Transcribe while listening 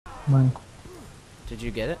Money. Did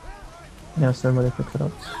you get it? Yes, everybody picks it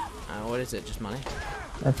up. What is it? Just money?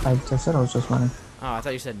 I just said it was just money. Oh, I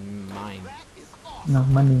thought you said mine. No,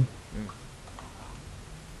 money. Mm.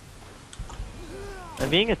 I'm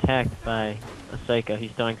being attacked by a psycho.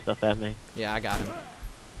 He's throwing stuff at me. Yeah, I got him.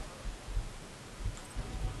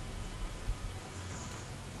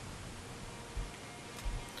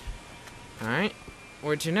 Alright.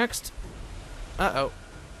 Where to next? Uh-oh.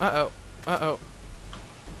 Uh-oh. Uh-oh.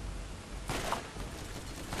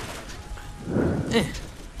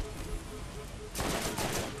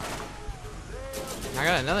 I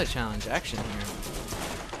got another challenge action here.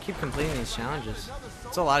 Keep completing these challenges.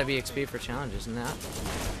 It's a lot of EXP for challenges, isn't that?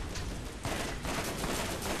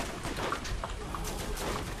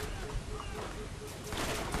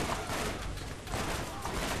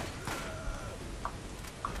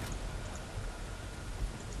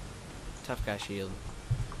 Tough guy shield.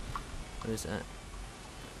 What is that?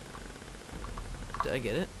 Did I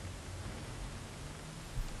get it?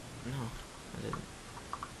 No, I didn't.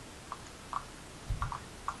 Not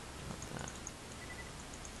that.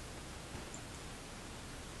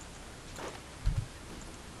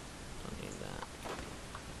 Don't need that.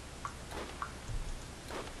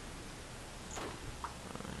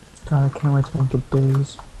 Alright. God, I can't wait to get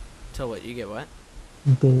days. Till what? You get what?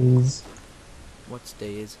 Days. What's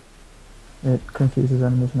days? It confuses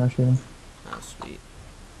enemies when they're shooting. Oh, sweet.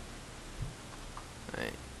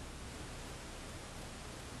 Alright.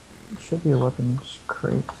 Should be a weapons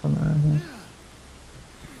crate somewhere around here.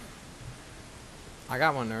 I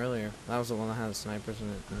got one earlier. That was the one that had the snipers in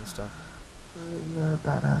it and stuff. Bruiser,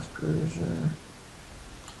 badass bruiser.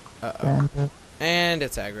 Uh-oh. Bandit. And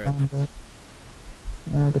it's aggro. Bandit.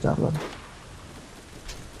 Yeah, good job, love.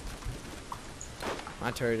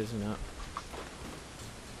 My turret isn't up.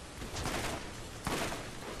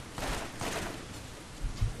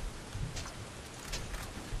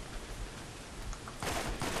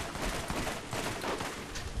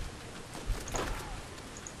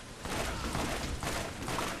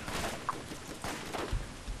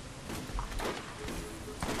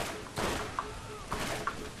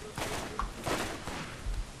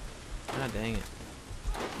 God dang it.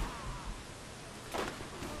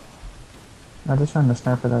 I just found a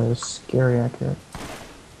sniper that is scary accurate.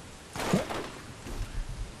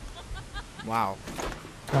 Wow.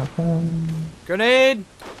 Got him. Grenade!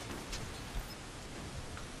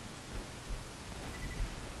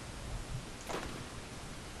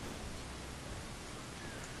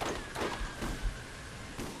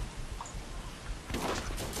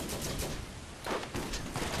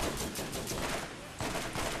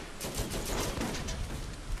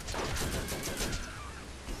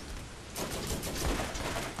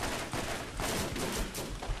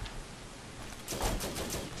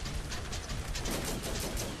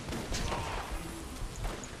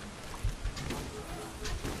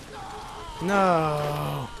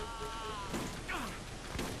 No.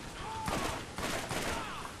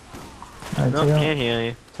 Alright, No, can't hear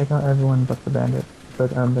you. take out everyone but the bandit. But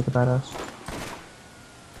the badass.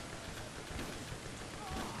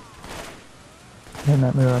 Hit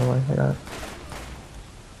that, move out of the way. I got it.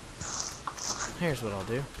 Here's what I'll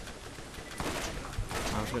do.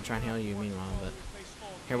 I was gonna try and heal you meanwhile, but...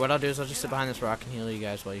 Here, what I'll do is I'll just sit behind this rock and heal you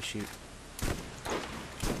guys while you shoot.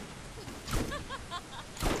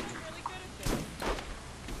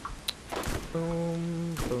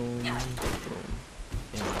 Boom, boom, boom.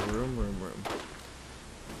 In the room.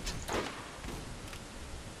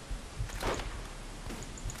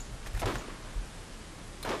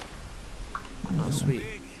 Oh, sweet.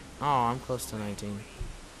 Oh, I'm close to 19.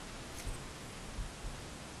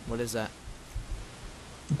 What is that?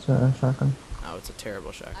 It's a shotgun. Oh, it's a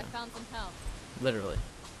terrible shotgun. I found some help. Literally.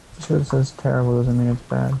 Just because it says terrible doesn't mean it's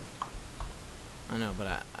bad. I know,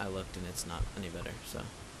 but I looked and it's not any better, so.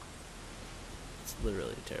 It's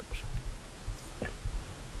literally a terrible shotgun.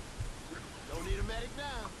 Don't need a medic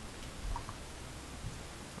now.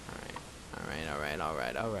 Alright.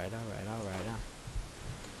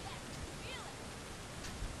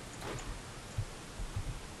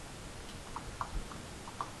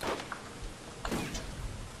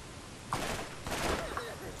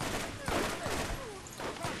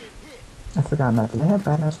 I forgot that. Do they have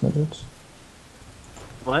badass midgets?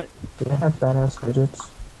 What? Do they have badass midgets?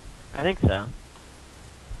 I think so.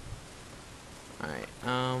 Alright,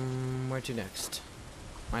 where to next?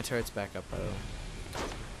 My turret's back up, by the way.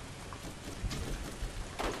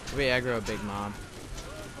 We aggro a big mob.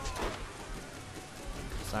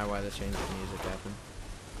 Sorry why the change of music happened.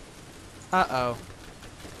 Uh-oh.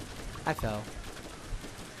 I fell.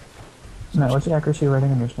 No, what's the accuracy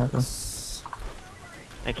rating on your sniper?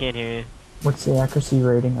 I can't hear you. What's the accuracy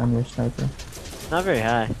rating on your sniper? Not very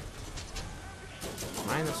high. Am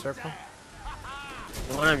I in the circle?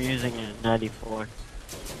 The one I'm using is 94.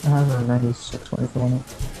 I have a 96 rifle on it.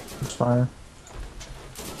 It's fire.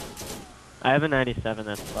 I have a 97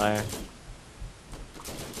 that's fire.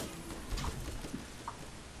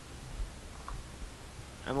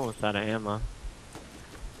 I'm almost out of ammo.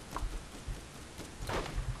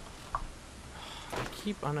 I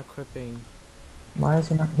keep unequipping. Why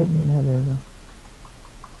is it not hitting me in the head? There we go.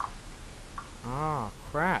 Oh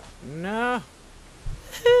crap! No.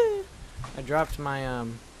 I dropped my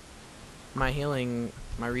my healing,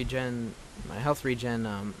 my regen, my health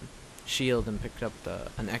regen shield and picked up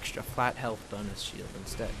an extra flat health bonus shield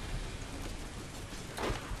instead.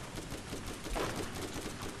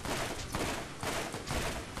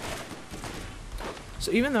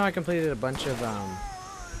 So even though I completed a bunch of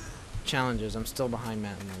challenges, I'm still behind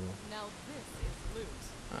Matt in the rule. Now this is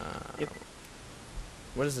loot. Yep.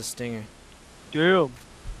 What is the stinger? Damn!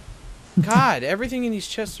 God, everything in these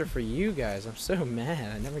chests are for you guys. I'm so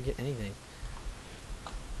mad. I never get anything.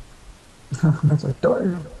 That's like,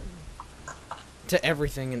 darn. To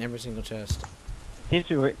everything in every single chest. Seems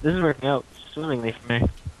to work. This is working out swimmingly for me.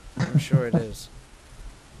 I'm sure it is.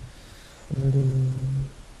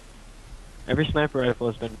 Every sniper rifle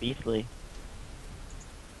has been beastly.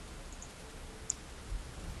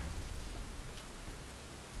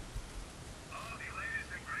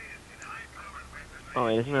 Oh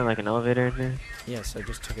wait, isn't there like an elevator in here? Yes, I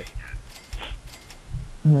just took it.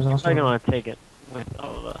 There's I'm also, gonna want to take it with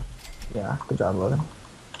all of us. yeah, good job, Logan.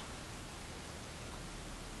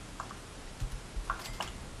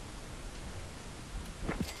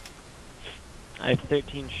 I have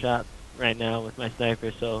 13 shots right now with my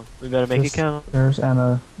sniper, so we better make it count. There's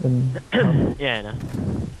ammo in. Yeah, I know.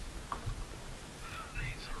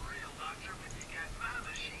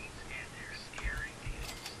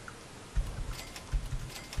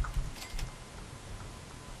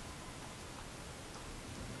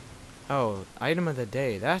 Oh, item of the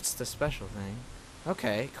day. That's the special thing.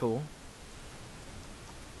 Okay, cool.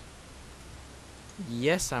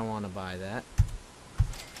 Yes, I want to buy that.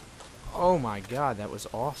 Oh my god, that was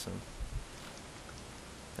awesome.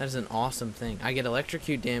 That is an awesome thing. I get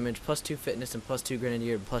electrocute damage, +2 fitness, and +2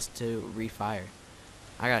 grenadier, and +2 refire.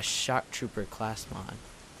 I got a shock trooper class mod.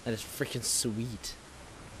 That is freaking sweet.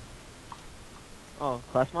 Oh,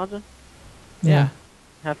 class mods are Yeah.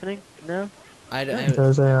 happening now?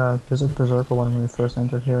 There's a berserker one when we first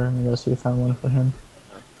entered here, and we gotta see if I found one for him.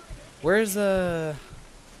 Where's the...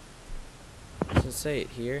 Does it say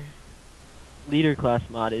it here? Leader class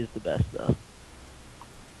mod is the best though.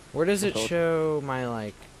 Where does it Told- show my,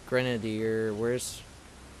 like, grenadier? Where's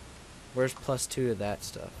 +2 to that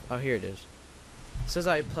stuff? Oh, here it is. It says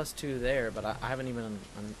I have +2 there, but I haven't even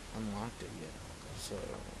unlocked it yet. So,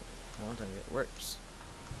 I don't think it works.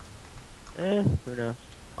 Who knows?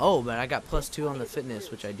 Oh, but I got +2 on the fitness,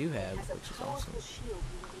 which I do have, which is awesome.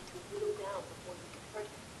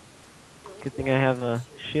 Good thing I have a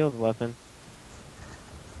shield weapon.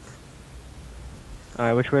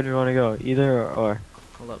 Alright, which way do we want to go? Either or?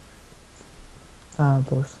 Hold up.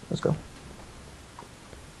 Both. Let's go.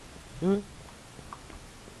 Hmm?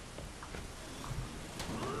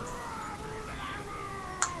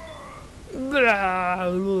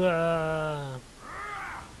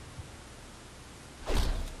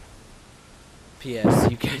 P.S.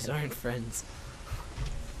 You guys aren't friends.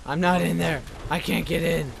 I'm not in there. I can't get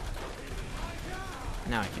in.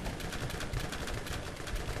 Now I can.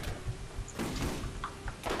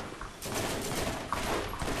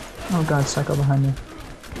 Oh god, Psycho behind me.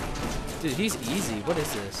 Dude, he's easy. What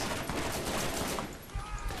is this?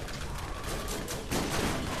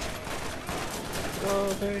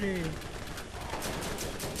 Go, Birdie!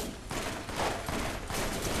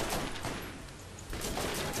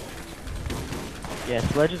 Yeah,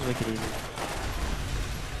 Sledge is wicked easy.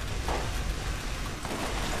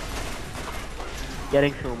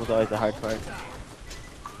 Getting to him was always the hard part.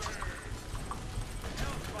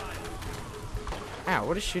 Ow,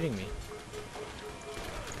 what is shooting me?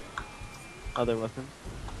 Other weapons.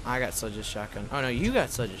 I got Sledge's shotgun. Oh no, you got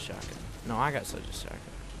Sledge's shotgun. No, I got Sledge's shotgun.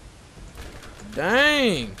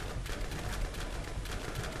 Dang!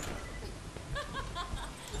 I'm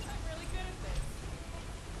really good at this.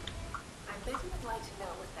 I bet you would like to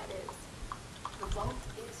know what that is. The vault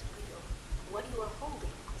is real. What you are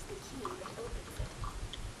holding is the key that opens it.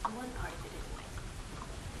 One part of it anyway.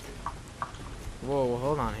 Whoa,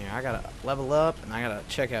 hold on here. I gotta level up and I gotta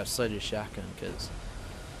check out Sledge's shotgun because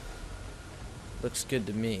looks good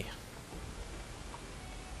to me.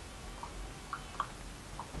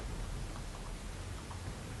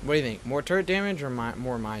 What do you think? More turret damage or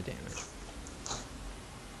more my damage?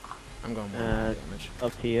 I'm going more my damage.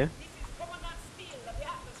 Up to you.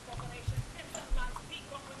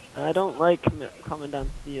 I don't like Commandant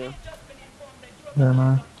Steel. Never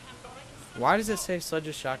mind. Why does it say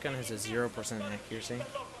Sledge's shotgun has a 0% accuracy?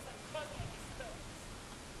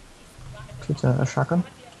 It's a shotgun.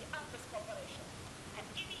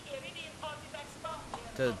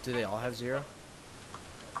 Do they all have 0?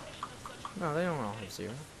 No, they don't all have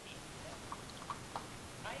 0.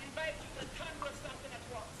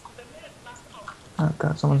 Oh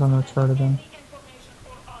god, someone's on the turret again.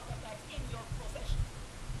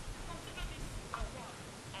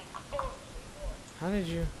 How did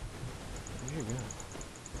you... Where'd you go?